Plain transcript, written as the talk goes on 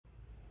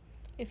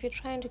If you're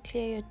trying to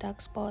clear your dark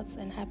spots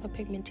and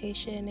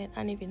hyperpigmentation and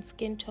uneven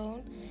skin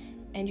tone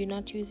and you're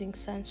not using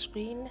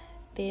sunscreen,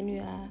 then you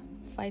are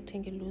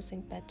fighting a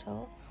losing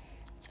battle.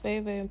 It's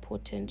very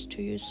important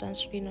to use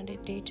sunscreen on a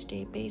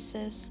day-to-day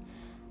basis.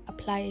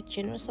 Apply a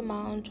generous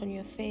amount on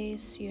your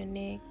face, your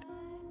neck,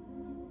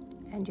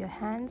 and your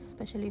hands,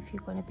 especially if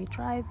you're going to be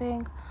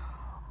driving.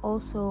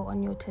 Also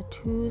on your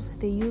tattoos,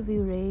 the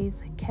UV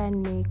rays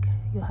can make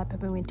your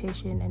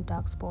hyperpigmentation and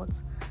dark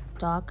spots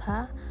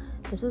darker.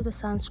 This is the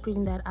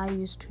sunscreen that I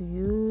used to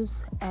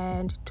use,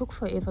 and it took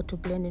forever to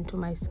blend into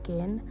my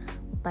skin,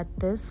 but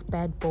this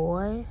bad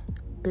boy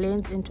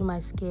blends into my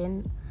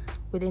skin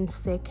within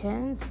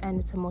seconds, and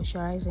it's a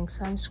moisturizing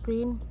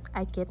sunscreen.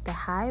 I get the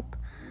hype,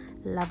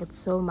 love it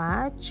so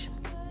much,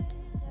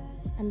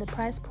 and the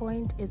price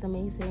point is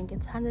amazing.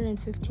 It's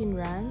 115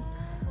 rands.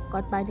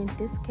 Got mine in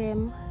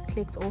Discam.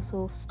 Clicks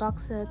also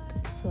stocks it.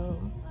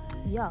 So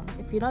yeah,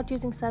 if you're not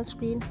using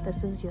sunscreen,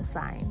 this is your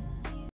sign.